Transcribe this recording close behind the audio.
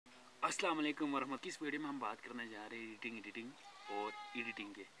अस्सलाम वालेकुम वरहमतुल्लाह। इस वीडियो में हम बात करने जा रहे हैं एडिटिंग और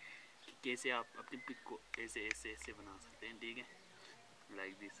एडिटिंग के कि कैसे आप अपनी पिक को ऐसे बना सकते हैं। ठीक है,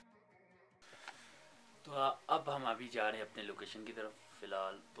 लाइक दिस। तो अब हम अभी जा रहे हैं अपने लोकेशन की तरफ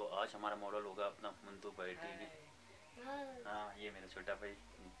फ़िलहाल। तो आज हमारा मॉडल होगा अपना मंतू भाई। ठीक है, हाँ ये मेरा छोटा भाई।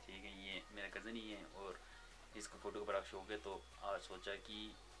 ठीक है, ये मेरा कज़न ही है और इसको फ़ोटो का बड़ा शौक है। तो आज सोचा कि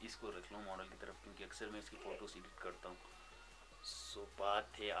इसको रख लूँ मॉडल की तरफ, क्योंकि अक्सर मैं इसकी फ़ोटोज़ एडिट करता हूँ। सो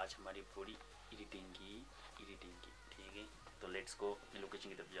बात है आज हमारी पूरी एडिटिंग की। ठीक है, तो लेट्स गो अपनी लोकेशन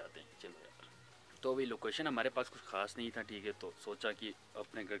की तरफ जाते हैं। चलो यार। तो अभी लोकेशन हमारे पास कुछ ख़ास नहीं था। ठीक है, तो सोचा कि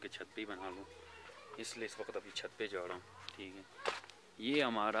अपने घर के छत पे ही बना लूँ, इसलिए इस वक्त अभी छत पे जा रहा हूँ। ठीक है, ये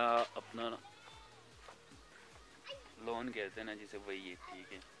हमारा अपना लॉन कहते हैं ना जिसे, वही है। ठीक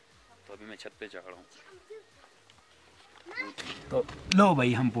है, तो अभी मैं छत पे जा रहा हूँ। तो लो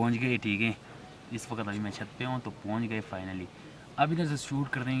भाई, हम पहुँच गए। ठीक है, इस वक्त अभी मैं छत पे हूँ, तो पहुँच गए फाइनली। अब इधर से शूट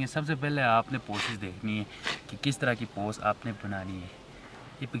कर देंगे। सबसे पहले आपने पोसेस देखनी है कि किस तरह की पोज आपने बनानी है।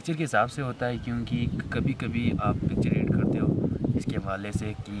 ये पिक्चर के हिसाब से होता है, क्योंकि कभी कभी आप पिक्चर एडिट करते हो इसके हवाले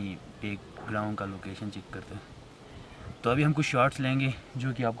से कि बैकग्राउंड का लोकेशन चेक करते हैं। तो अभी हम कुछ शॉट्स लेंगे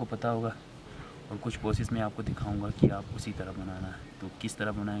जो कि आपको पता होगा, और कुछ पोसेस में आपको दिखाऊंगा कि आप उसी तरह बनाना है। तो किस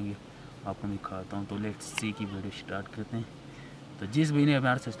तरह बनाएंगे आपको मैं दिखाता हूँ। तो लेट्स सी की वीडियो स्टार्ट करते हैं। तो जिस भी ने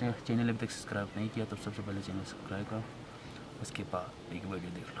हमारा चैनल अभी तक सब्सक्राइब नहीं किया तो सबसे पहले चैनल सब्सक्राइब करो, उसके बाद एक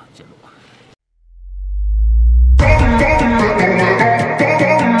वीडियो देख लो। चलो।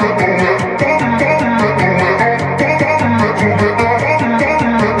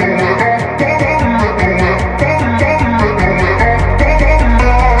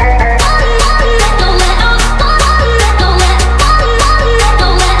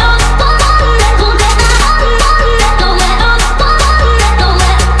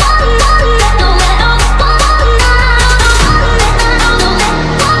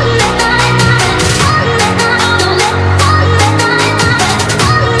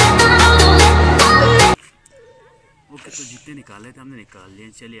 तो जितने निकाले थे हमने निकाल लिए।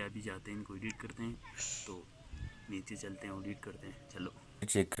 चलिए अभी जाते हैं, इनको एडिट करते हैं। तो नीचे चलते हैं, एडिट करते हैं। चलो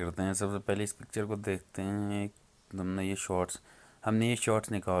चेक करते हैं। सबसे पहले इस पिक्चर को देखते हैं। हमने ये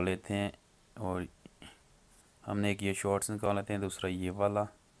शॉर्ट्स निकाले थे, और हमने एक ये शॉर्ट्स निकाले थे, दूसरा ये वाला,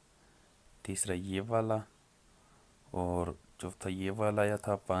 तीसरा ये वाला, और चौथा ये वाला या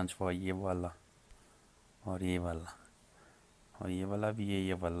था, पांचवा ये वाला, और ये वाला, और ये वाला भी है,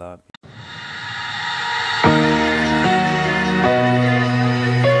 ये वाला।